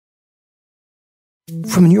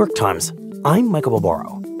From the New York Times, I'm Michael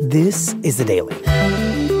Barbaro. This is The Daily.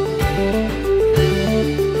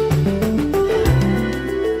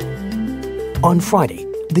 On Friday,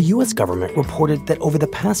 the U.S. government reported that over the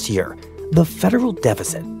past year, the federal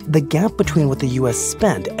deficit, the gap between what the U.S.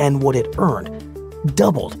 spent and what it earned,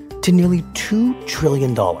 doubled to nearly $2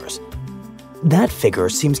 trillion. That figure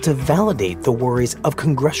seems to validate the worries of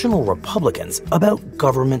congressional Republicans about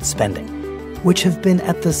government spending, which have been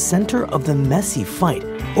at the center of the messy fight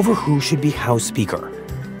over who should be House Speaker.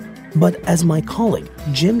 But as my colleague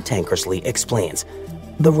Jim Tankersley explains,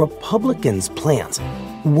 the Republicans' plans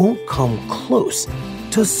won't come close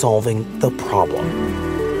to solving the problem.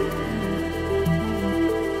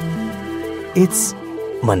 It's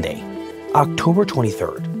Monday, October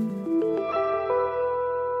 23rd.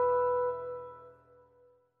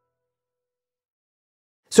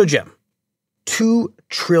 So, Jim, $2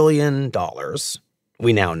 trillion,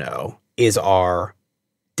 we now know, is our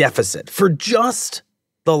deficit for just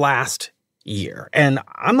the last year. And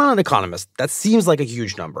I'm not an economist. That seems like a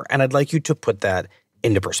huge number. And I'd like you to put that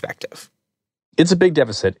into perspective. It's a big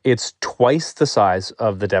deficit. It's twice the size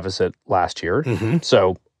of the deficit last year.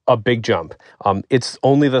 So a big jump. It's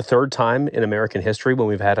only the third time in American history when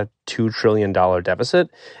we've had a $2 trillion deficit.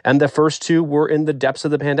 And the first two were in the depths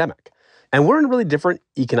of the pandemic. And we're in a really different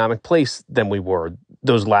economic place than we were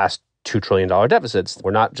those last $2 trillion deficits.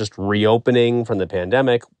 We're not just reopening from the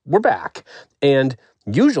pandemic. We're back. And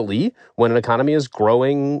usually when an economy is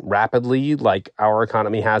growing rapidly, like our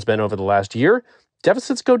economy has been over the last year,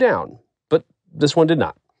 deficits go down. But this one did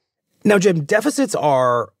not. Now, Jim, deficits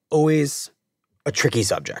are always a tricky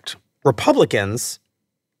subject. Republicans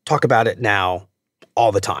talk about it now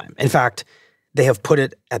all the time. In fact, they have put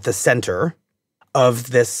it at the center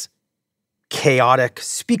of this chaotic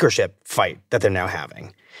speakership fight that they're now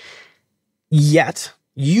having. Yet,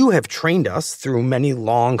 you have trained us through many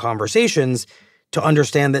long conversations to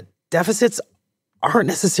understand that deficits aren't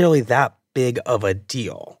necessarily that big of a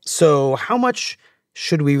deal. So how much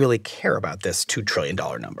should we really care about this $2 trillion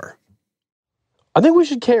number? I think we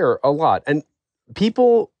should care a lot. And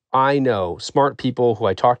people I know, smart people who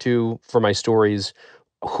I talk to for my stories,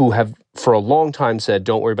 who have for a long time said,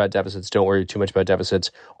 don't worry about deficits, don't worry too much about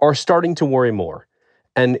deficits, are starting to worry more.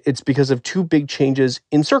 And it's because of two big changes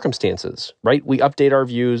in circumstances, right? We update our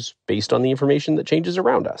views based on the information that changes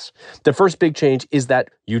around us. The first big change is that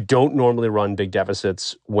you don't normally run big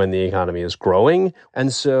deficits when the economy is growing.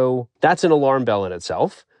 And so that's an alarm bell in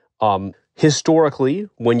itself. Historically,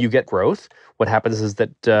 when you get growth, what happens is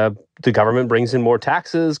that the government brings in more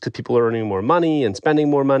taxes because people are earning more money and spending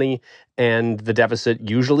more money, and the deficit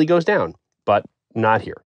usually goes down, but not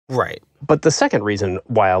here. Right. But the second reason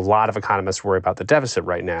why a lot of economists worry about the deficit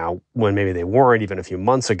right now, when maybe they weren't even a few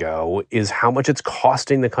months ago, is how much it's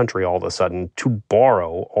costing the country all of a sudden to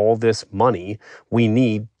borrow all this money we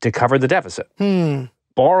need to cover the deficit.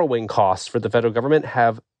 Borrowing costs for the federal government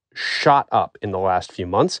have shot up in the last few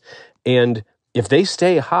months. And if they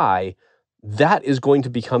stay high, that is going to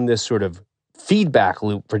become this sort of feedback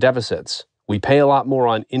loop for deficits. We pay a lot more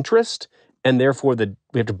on interest, and therefore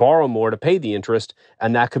we have to borrow more to pay the interest,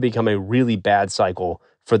 and that could become a really bad cycle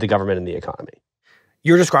for the government and the economy.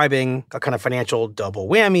 You're describing a kind of financial double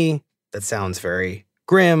whammy that sounds very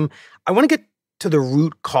grim. I want to get to the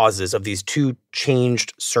root causes of these two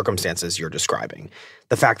changed circumstances you're describing.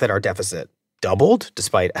 The fact that our deficit doubled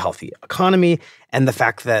despite a healthy economy, and the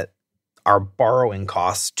fact that our borrowing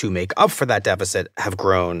costs to make up for that deficit have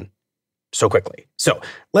grown so quickly. So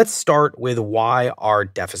let's start with why our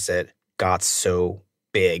deficit got so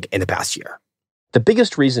big in the past year. The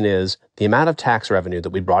biggest reason is the amount of tax revenue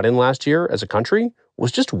that we brought in last year as a country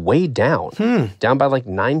was just way down, down by like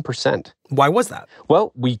 9%. Why was that?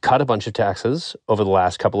 Well, we cut a bunch of taxes over the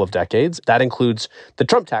last couple of decades. That includes the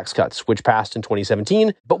Trump tax cuts, which passed in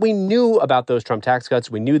 2017. But we knew about those Trump tax cuts.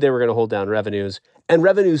 We knew they were going to hold down revenues. And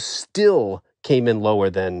revenues still came in lower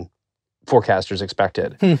than forecasters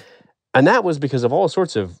expected. And that was because of all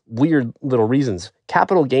sorts of weird little reasons.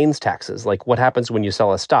 Capital gains taxes, like what happens when you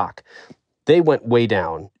sell a stock, they went way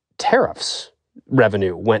down. Tariffs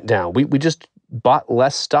revenue went down. We just bought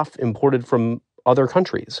less stuff imported from other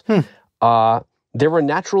countries. There were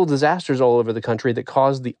natural disasters all over the country that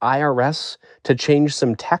caused the IRS to change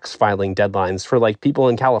some tax filing deadlines for like people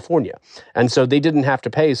in California. And so they didn't have to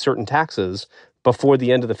pay certain taxes before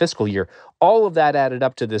the end of the fiscal year. All of that added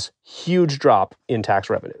up to this huge drop in tax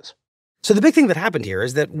revenues. So the big thing that happened here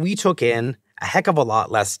is that we took in a heck of a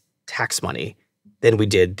lot less tax money than we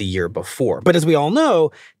did the year before. But as we all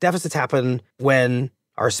know, deficits happen when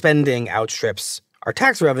our spending outstrips our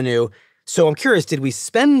tax revenue. So I'm curious, did we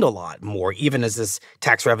spend a lot more, even as this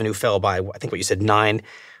tax revenue fell by, I think what you said, 9%?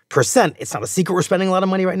 It's not a secret we're spending a lot of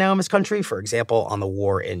money right now in this country. For example, on the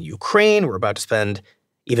war in Ukraine, we're about to spend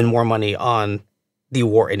even more money on the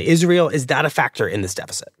war in Israel. Is that a factor in this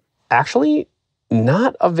deficit? Actually,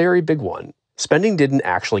 not a very big one. Spending didn't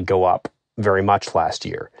actually go up very much last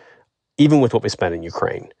year, even with what we spent in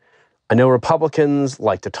Ukraine. I know Republicans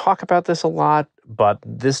like to talk about this a lot, but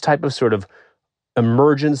this type of sort of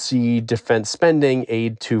emergency defense spending,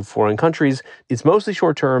 aid to foreign countries, it's mostly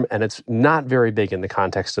short-term, and it's not very big in the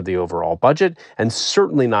context of the overall budget, and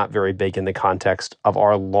certainly not very big in the context of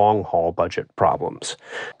our long-haul budget problems.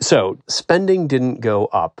 So spending didn't go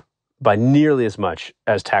up by nearly as much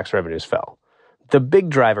as tax revenues fell. The big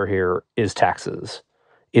driver here is taxes.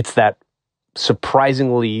 It's that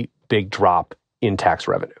surprisingly big drop in tax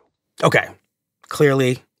revenue. Okay,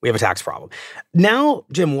 clearly we have a tax problem. Now,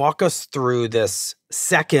 Jim, walk us through this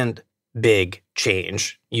second big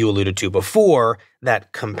change you alluded to before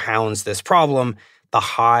that compounds this problem, the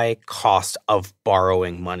high cost of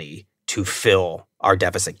borrowing money to fill our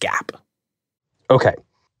deficit gap. Okay,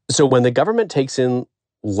 so when the government takes in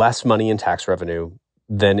less money in tax revenue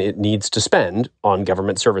than it needs to spend on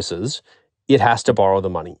government services, it has to borrow the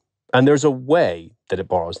money. And there's a way that it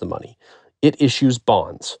borrows the money. It issues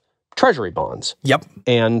bonds. Treasury bonds. Yep.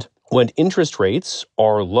 And when interest rates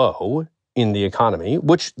are low in the economy,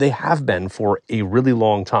 which they have been for a really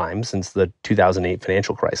long time since the 2008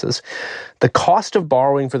 financial crisis, the cost of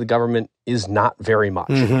borrowing for the government is not very much.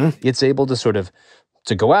 It's able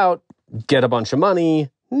to go out, get a bunch of money,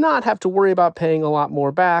 not have to worry about paying a lot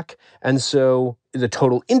more back. And so the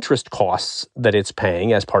total interest costs that it's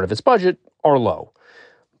paying as part of its budget are low.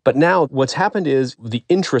 But now what's happened is the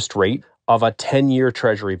interest rate of a 10-year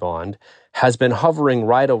Treasury bond has been hovering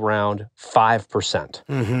right around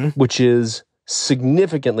 5%, which is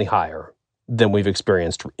significantly higher than we've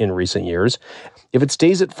experienced in recent years. If it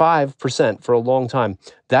stays at 5% for a long time,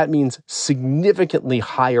 that means significantly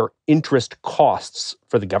higher interest costs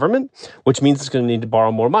for the government, which means it's going to need to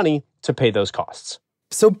borrow more money to pay those costs.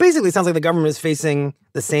 So basically, it sounds like the government is facing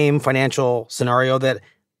the same financial scenario that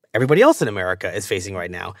everybody else in America is facing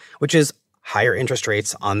right now, which is higher interest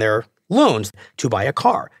rates on their loans to buy a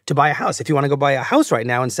car, to buy a house. If you want to go buy a house right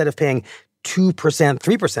now, instead of paying 2%,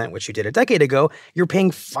 3%, which you did a decade ago, you're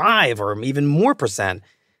paying 5 or even more percent.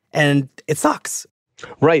 And it sucks.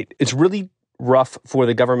 Right. It's really rough for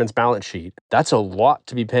the government's balance sheet. That's a lot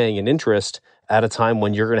to be paying in interest at a time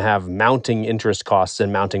when you're going to have mounting interest costs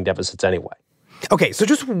and mounting deficits anyway. Okay, so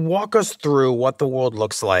just walk us through what the world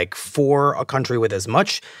looks like for a country with as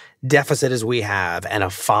much deficit as we have and a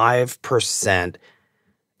 5%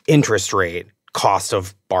 interest rate cost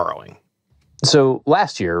of borrowing. So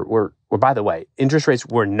last year, by the way, interest rates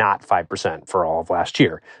were not 5% for all of last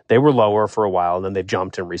year. They were lower for a while, and then they've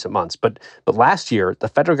jumped in recent months. But last year, the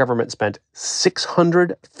federal government spent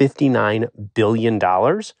 $659 billion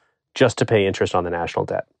just to pay interest on the national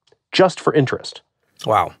debt, just for interest.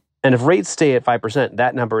 Wow. And if rates stay at 5%,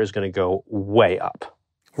 that number is going to go way up.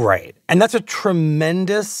 Right. And that's a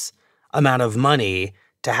tremendous amount of money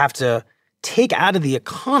to have to take out of the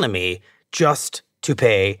economy just to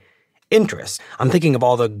pay interest. I'm thinking of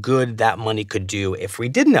all the good that money could do if we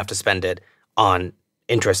didn't have to spend it on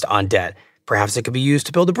interest on debt. Perhaps it could be used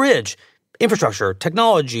to build a bridge, infrastructure,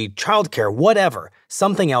 technology, childcare, whatever.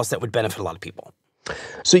 Something else that would benefit a lot of people.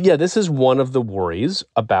 So yeah, this is one of the worries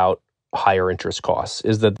about higher interest costs,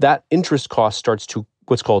 is that interest cost starts to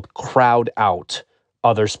what's called crowd out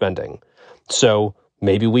other spending. So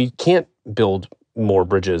maybe we can't build more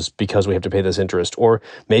bridges because we have to pay this interest, or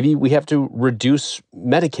maybe we have to reduce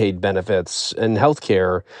Medicaid benefits and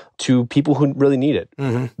healthcare to people who really need it.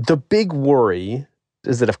 The big worry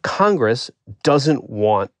is that if Congress doesn't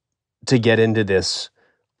want to get into this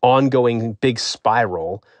ongoing big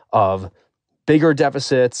spiral of bigger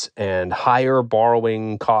deficits and higher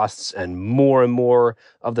borrowing costs and more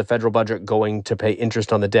of the federal budget going to pay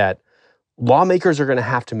interest on the debt, lawmakers are going to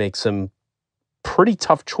have to make some pretty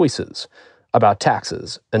tough choices about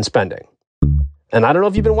taxes and spending. And I don't know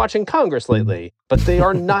if you've been watching Congress lately, but they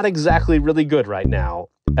are not exactly really good right now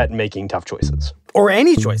at making tough choices. Or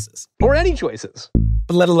any choices. Or any choices.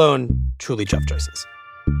 But let alone truly tough choices.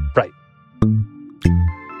 Right.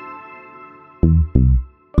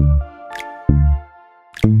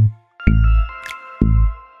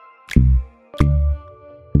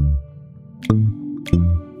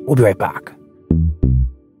 We'll be right back.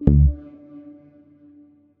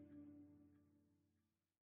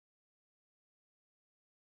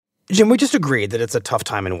 Jim, we just agreed that it's a tough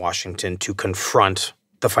time in Washington to confront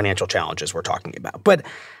the financial challenges we're talking about. But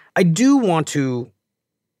I do want to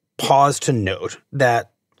pause to note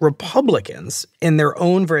that Republicans, in their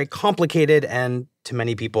own very complicated and, to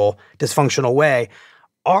many people, dysfunctional way,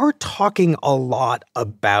 are talking a lot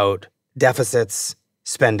about deficits,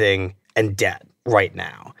 spending, and debt right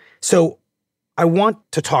now. So I want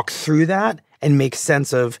to talk through that and make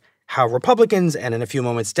sense of how Republicans and, in a few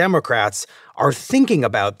moments, Democrats are thinking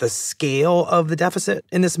about the scale of the deficit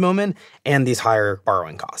in this moment and these higher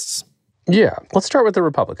borrowing costs. Yeah, let's start with the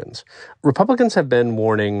Republicans. Republicans have been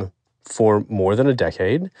warning for more than a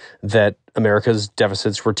decade that America's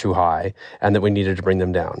deficits were too high and that we needed to bring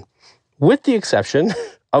them down, with the exception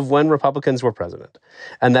of when Republicans were president.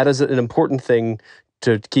 And that is an important thing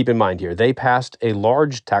to keep in mind here. They passed a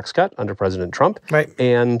large tax cut under President Trump, right,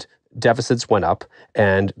 and deficits went up,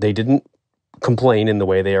 and they didn't complain in the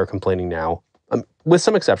way they are complaining now. With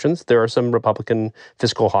some exceptions, there are some Republican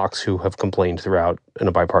fiscal hawks who have complained throughout in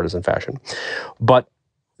a bipartisan fashion. But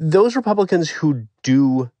those Republicans who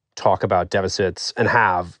do talk about deficits and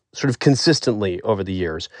have sort of consistently over the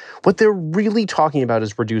years, what they're really talking about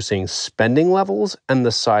is reducing spending levels and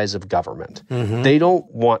the size of government. Mm-hmm. They don't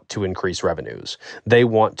want to increase revenues. They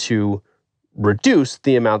want to reduce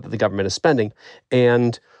the amount that the government is spending.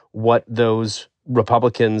 And what those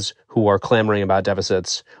Republicans who are clamoring about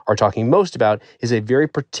deficits are talking most about is a very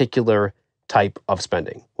particular type of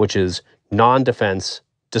spending, which is non-defense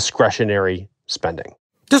discretionary spending.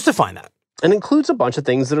 Just define that. And includes a bunch of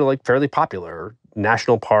things that are like fairly popular: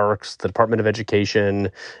 national parks, the Department of Education,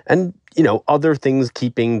 and, other things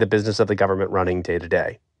keeping the business of the government running day to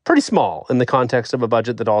day. Pretty small in the context of a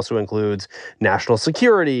budget that also includes national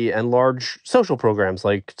security and large social programs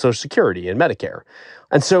like Social Security and Medicare.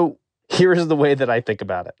 And so here's the way that I think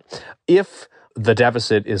about it. If the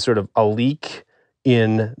deficit is sort of a leak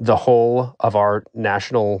in the whole of our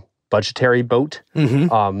national budgetary boat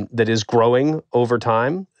that is growing over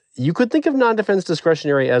time, you could think of non-defense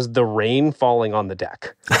discretionary as the rain falling on the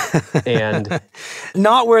deck. And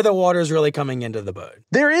not where the water's really coming into the boat.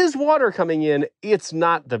 There is water coming in. It's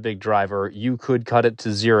not the big driver. You could cut it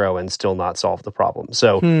to zero and still not solve the problem.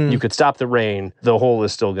 So you could stop the rain. The hole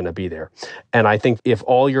is still going to be there. And I think if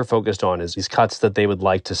all you're focused on is these cuts that they would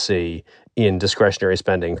like to see in discretionary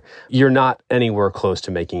spending, you're not anywhere close to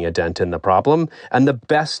making a dent in the problem. And the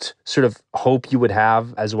best sort of hope you would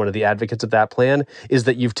have as one of the advocates of that plan is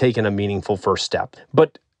that you've taken a meaningful first step.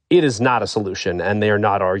 But it is not a solution, and they are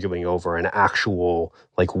not arguing over an actual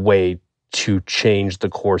way to change the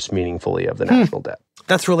course meaningfully of the national debt.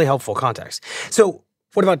 That's really helpful context. So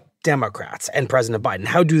what about Democrats and President Biden?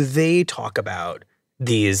 How do they talk about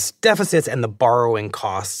these deficits and the borrowing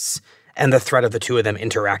costs and the threat of the two of them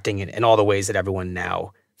interacting in all the ways that everyone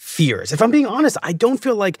now fears? If I'm being honest, I don't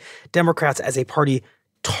feel like Democrats as a party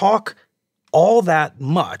talk all that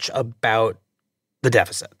much about the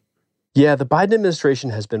deficit. Yeah, the Biden administration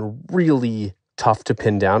has been really tough to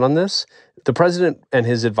pin down on this. The president and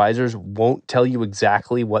his advisors won't tell you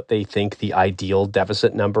exactly what they think the ideal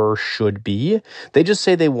deficit number should be. They just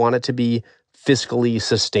say they want it to be fiscally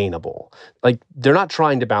sustainable. They're not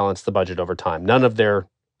trying to balance the budget over time. None of their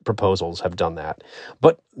proposals have done that.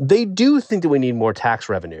 But they do think that we need more tax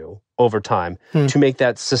revenue over time to make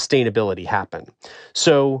that sustainability happen.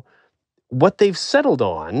 So what they've settled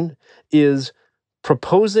on is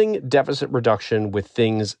proposing deficit reduction with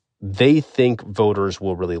things they think voters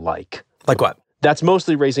will really like. Like what? That's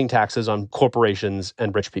mostly raising taxes on corporations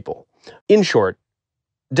and rich people. In short,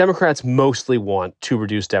 Democrats mostly want to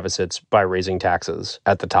reduce deficits by raising taxes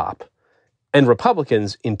at the top. And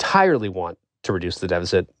Republicans entirely want to reduce the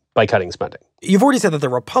deficit by cutting spending. You've already said that the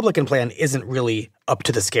Republican plan isn't really up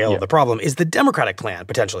to the scale of the problem. Is the Democratic plan,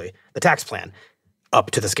 potentially, the tax plan,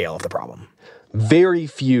 up to the scale of the problem? Very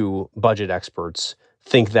few budget experts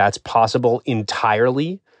think that's possible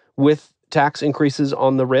entirely with tax increases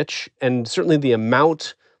on the rich. And certainly the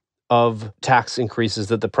amount of tax increases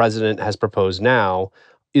that the president has proposed now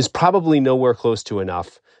is probably nowhere close to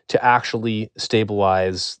enough to actually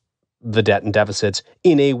stabilize the debt and deficits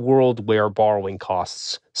in a world where borrowing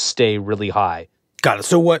costs stay really high. Got it.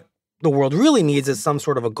 So what the world really needs is some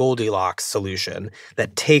sort of a Goldilocks solution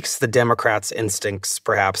that takes the Democrats' instincts,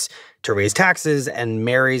 perhaps, to raise taxes and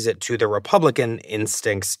marries it to the Republican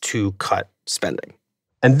instincts to cut spending.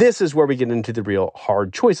 And this is where we get into the real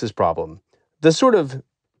hard choices problem. The sort of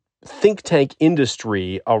think tank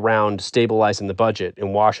industry around stabilizing the budget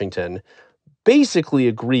in Washington basically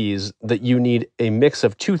agrees that you need a mix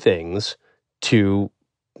of two things to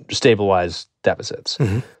stabilize deficits.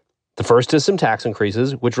 The first is some tax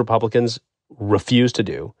increases, which Republicans refuse to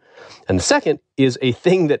do. And the second is a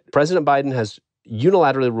thing that President Biden has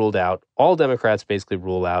unilaterally ruled out, all Democrats basically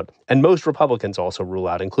rule out, and most Republicans also rule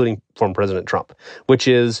out, including former President Trump, which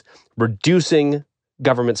is reducing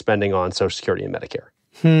government spending on Social Security and Medicare.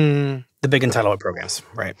 The big entitlement programs,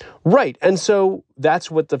 right? Right. And so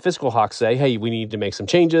that's what the fiscal hawks say. Hey, we need to make some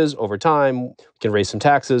changes over time. We can raise some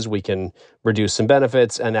taxes. We can reduce some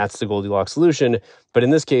benefits. And that's the Goldilocks solution. But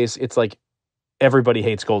in this case, it's like everybody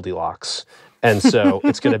hates Goldilocks. And so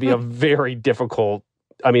it's going to be a very difficult,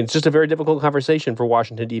 it's just a very difficult conversation for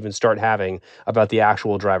Washington to even start having about the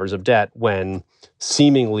actual drivers of debt when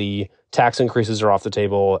seemingly tax increases are off the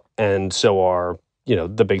table and so are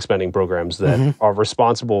the big spending programs that are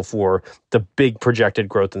responsible for the big projected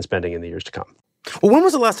growth in spending in the years to come. Well, when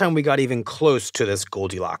was the last time we got even close to this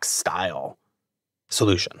Goldilocks style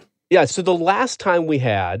solution? Yeah, so the last time we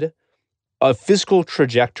had a fiscal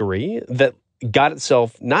trajectory that got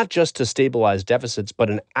itself not just to stabilize deficits, but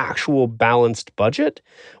an actual balanced budget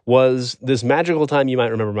was this magical time you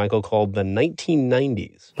might remember, Michael, called the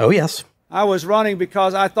 1990s. Oh, yes. I was running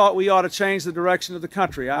because I thought we ought to change the direction of the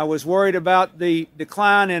country. I was worried about the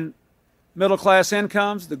decline in middle-class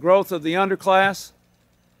incomes, the growth of the underclass,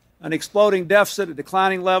 an exploding deficit, a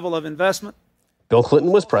declining level of investment. Bill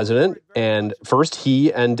Clinton was president, and first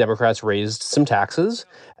he and Democrats raised some taxes,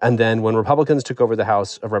 and then when Republicans took over the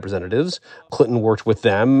House of Representatives, Clinton worked with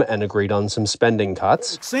them and agreed on some spending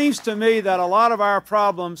cuts. It seems to me that a lot of our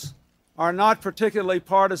problems are not particularly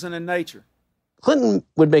partisan in nature. Clinton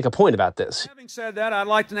would make a point about this. Having said that, I'd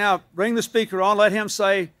like to now bring the Speaker on, let him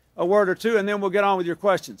say a word or two, and then we'll get on with your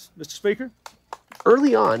questions. Mr. Speaker?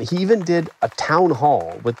 Early on, he even did a town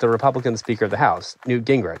hall with the Republican Speaker of the House, Newt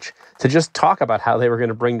Gingrich, to just talk about how they were going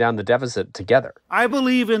to bring down the deficit together. I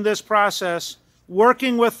believe in this process,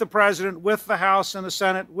 working with the President, with the House and the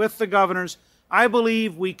Senate, with the governors. I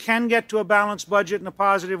believe we can get to a balanced budget in a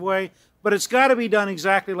positive way, but it's got to be done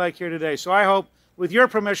exactly like here today. So I hope, with your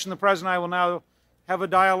permission, the President and I will now have a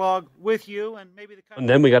dialogue with you and maybe the country. And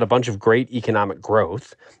then we got a bunch of great economic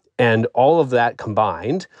growth, and all of that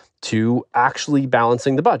combined to actually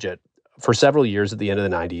balancing the budget for several years at the end of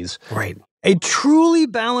the 90s. Right. A truly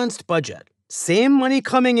balanced budget. Same money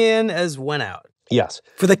coming in as went out. Yes.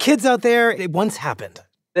 For the kids out there, it once happened.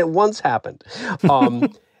 It once happened.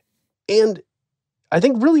 And I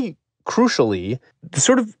think really crucially, the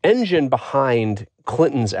sort of engine behind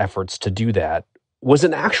Clinton's efforts to do that was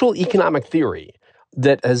an actual economic theory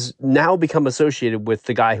that has now become associated with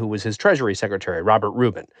the guy who was his Treasury Secretary, Robert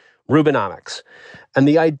Rubin, Rubinomics. And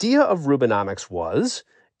the idea of Rubinomics was,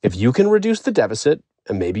 if you can reduce the deficit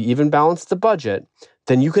and maybe even balance the budget,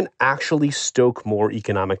 then you can actually stoke more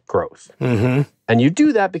economic growth. And you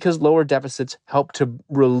do that because lower deficits help to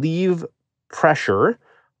relieve pressure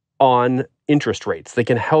on interest rates. They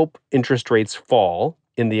can help interest rates fall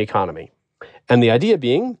in the economy. And the idea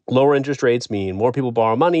being, lower interest rates mean more people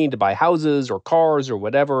borrow money to buy houses or cars or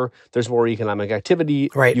whatever. There's more economic activity.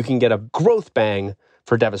 Right. You can get a growth bang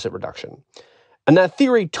for deficit reduction. And that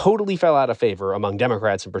theory totally fell out of favor among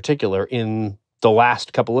Democrats in particular in the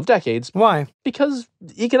last couple of decades. Why? Because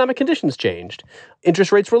economic conditions changed.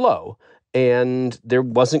 Interest rates were low, and there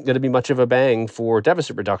wasn't going to be much of a bang for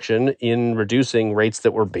deficit reduction in reducing rates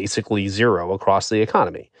that were basically zero across the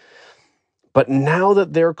economy. But now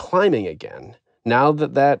that they're climbing again, now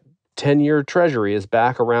that that 10-year Treasury is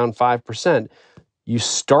back around 5%, you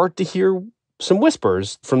start to hear some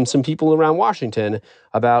whispers from some people around Washington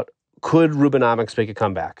about, could Rubinomics make a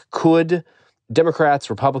comeback? Could Democrats,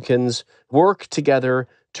 Republicans work together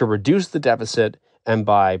to reduce the deficit and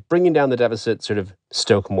by bringing down the deficit sort of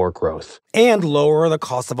stoke more growth? And lower the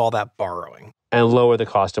cost of all that borrowing. And lower the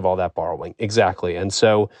cost of all that borrowing. Exactly. And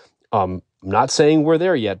so I'm not saying we're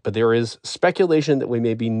there yet, but there is speculation that we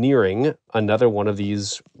may be nearing another one of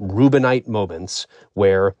these Rubinite moments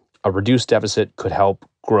where a reduced deficit could help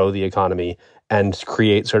grow the economy and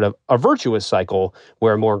create sort of a virtuous cycle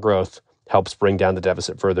where more growth helps bring down the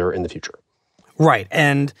deficit further in the future. Right.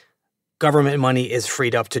 And government money is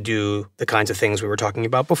freed up to do the kinds of things we were talking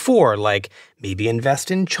about before, like maybe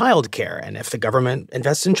invest in childcare. And if the government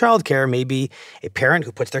invests in childcare, maybe a parent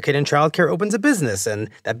who puts their kid in childcare opens a business, and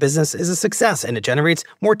that business is a success, and it generates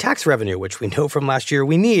more tax revenue, which we know from last year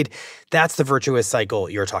we need. That's the virtuous cycle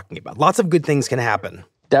you're talking about. Lots of good things can happen.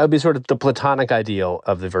 That would be sort of the Platonic ideal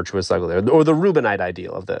of the virtuous cycle there, or the Rubinite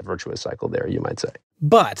ideal of the virtuous cycle there, you might say.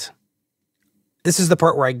 But this is the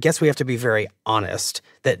part where I guess we have to be very honest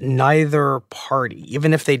that neither party,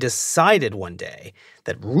 even if they decided one day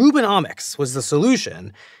that Rubinomics was the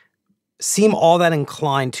solution, seem all that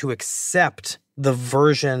inclined to accept the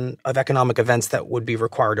version of economic events that would be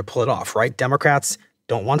required to pull it off, right? Democrats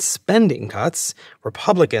don't want spending cuts,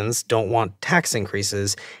 Republicans don't want tax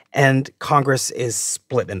increases, and Congress is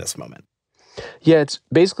split in this moment. Yeah, it's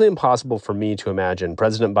basically impossible for me to imagine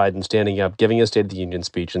President Biden standing up, giving a State of the Union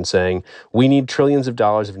speech and saying, we need trillions of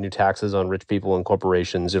dollars of new taxes on rich people and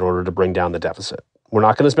corporations in order to bring down the deficit. We're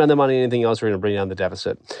not going to spend the money on anything else. We're going to bring down the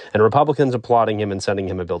deficit. And Republicans applauding him and sending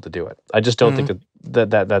him a bill to do it. I just don't think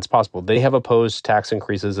that's possible. They have opposed tax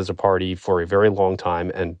increases as a party for a very long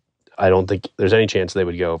time, and I don't think there's any chance they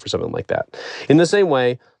would go for something like that. In the same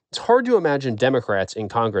way, it's hard to imagine Democrats in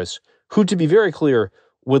Congress who, to be very clear,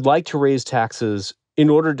 would like to raise taxes in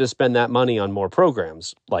order to spend that money on more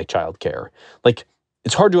programs like childcare. Like,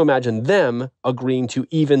 it's hard to imagine them agreeing to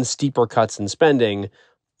even steeper cuts in spending,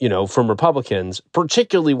 from Republicans,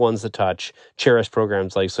 particularly ones that touch cherished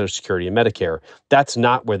programs like Social Security and Medicare. That's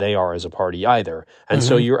not where they are as a party either. And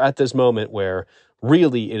so you're at this moment where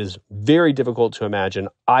really it is very difficult to imagine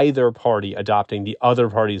either party adopting the other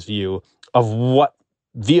party's view of what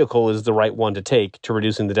vehicle is the right one to take to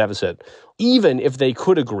reducing the deficit, even if they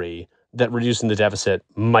could agree that reducing the deficit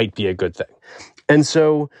might be a good thing. And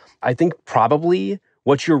so I think probably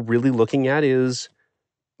what you're really looking at is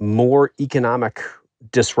more economic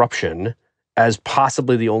disruption as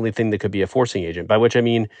possibly the only thing that could be a forcing agent, by which I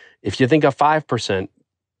mean, if you think a 5%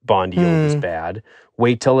 bond yield is bad,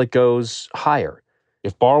 wait till it goes higher.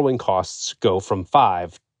 If borrowing costs go from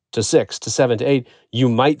 5 to 6 to 7 to 8, you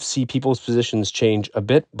might see people's positions change a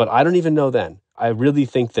bit, but I don't even know then. I really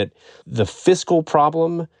think that the fiscal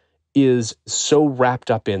problem is so wrapped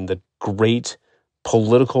up in the great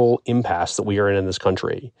political impasse that we are in this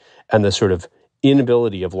country and the sort of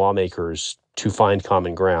inability of lawmakers to find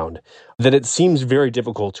common ground that it seems very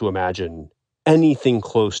difficult to imagine anything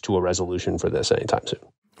close to a resolution for this anytime soon.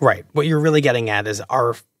 Right. What you're really getting at is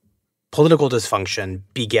our political dysfunction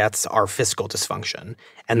begets our fiscal dysfunction,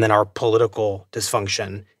 and then our political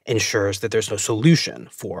dysfunction ensures that there's no solution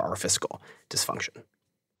for our fiscal dysfunction.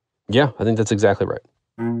 Yeah, I think that's exactly right.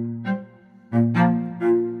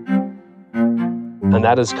 And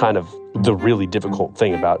that is kind of the really difficult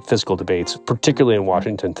thing about fiscal debates, particularly in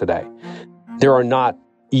Washington today. There are not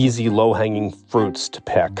easy, low-hanging fruits to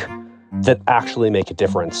pick that actually make a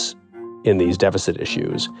difference in these deficit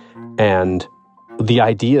issues. And the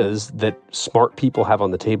ideas that smart people have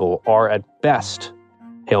on the table are at best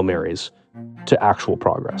Hail Marys to actual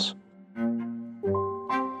progress.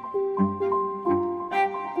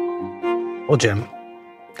 Well, Jim,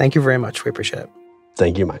 thank you very much. We appreciate it.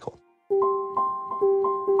 Thank you, Michael.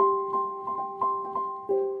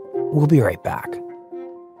 We'll be right back.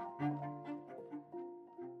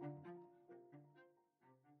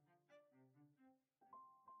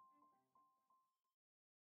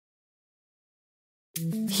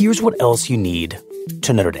 Here's what else you need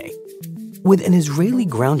to know today. With an Israeli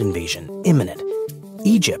ground invasion imminent,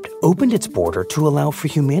 Egypt opened its border to allow for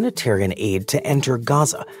humanitarian aid to enter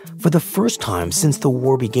Gaza for the first time since the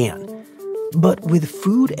war began. But with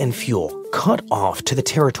food and fuel cut off to the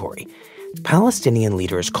territory, Palestinian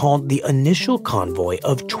leaders called the initial convoy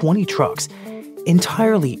of 20 trucks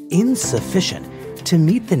entirely insufficient to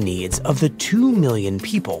meet the needs of the 2 million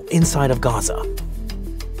people inside of Gaza.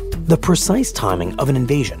 The precise timing of an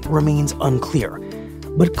invasion remains unclear,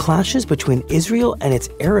 but clashes between Israel and its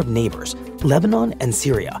Arab neighbors, Lebanon and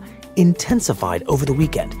Syria, intensified over the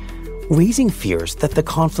weekend, raising fears that the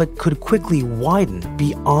conflict could quickly widen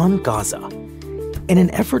beyond Gaza. In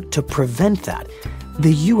an effort to prevent that,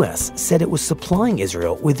 the U.S. said it was supplying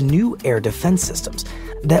Israel with new air defense systems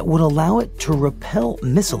that would allow it to repel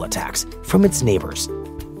missile attacks from its neighbors.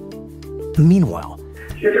 Meanwhile,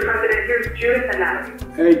 Mr. President, here's Judith and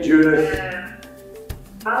Natalie. Hey, Judith.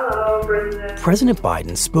 Hello, President. President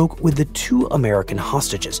Biden spoke with the 2 American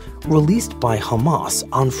hostages released by Hamas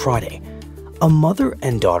on Friday, a mother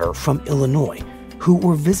and daughter from Illinois who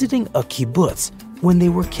were visiting a kibbutz when they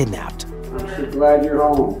were kidnapped. I'm so glad you're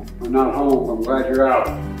home. Or not home, I'm glad you're out.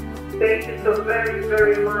 Thank you so very,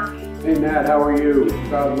 very much. Hey, Nat, how are you?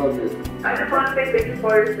 God love you. I just want to say thank you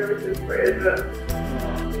for your services for Israel.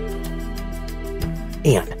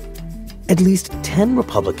 And at least 10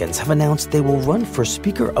 Republicans have announced they will run for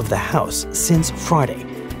Speaker of the House since Friday,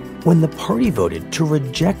 when the party voted to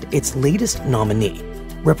reject its latest nominee,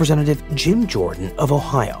 Representative Jim Jordan of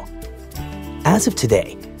Ohio. As of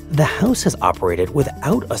today, the House has operated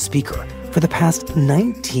without a speaker for the past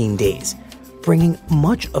 19 days, bringing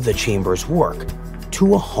much of the chamber's work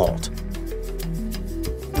to a halt.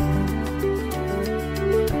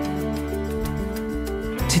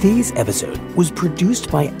 Today's episode was produced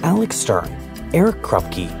by Alex Stern, Eric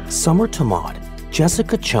Krupke, Summer Tamad,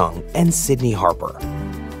 Jessica Chung, and Sydney Harper.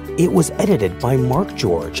 It was edited by Mark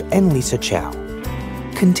George and Lisa Chow.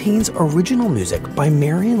 contains original music by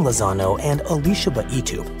Marian Lozano and Alicia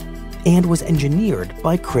Baitu, and was engineered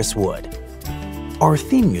by Chris Wood. Our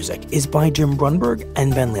theme music is by Jim Brunberg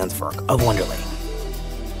and Ben Landsberg of Wonderly.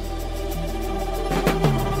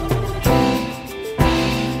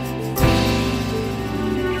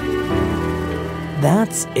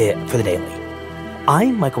 That's it for the Daily.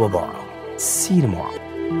 I'm Michael Barbaro. See you tomorrow.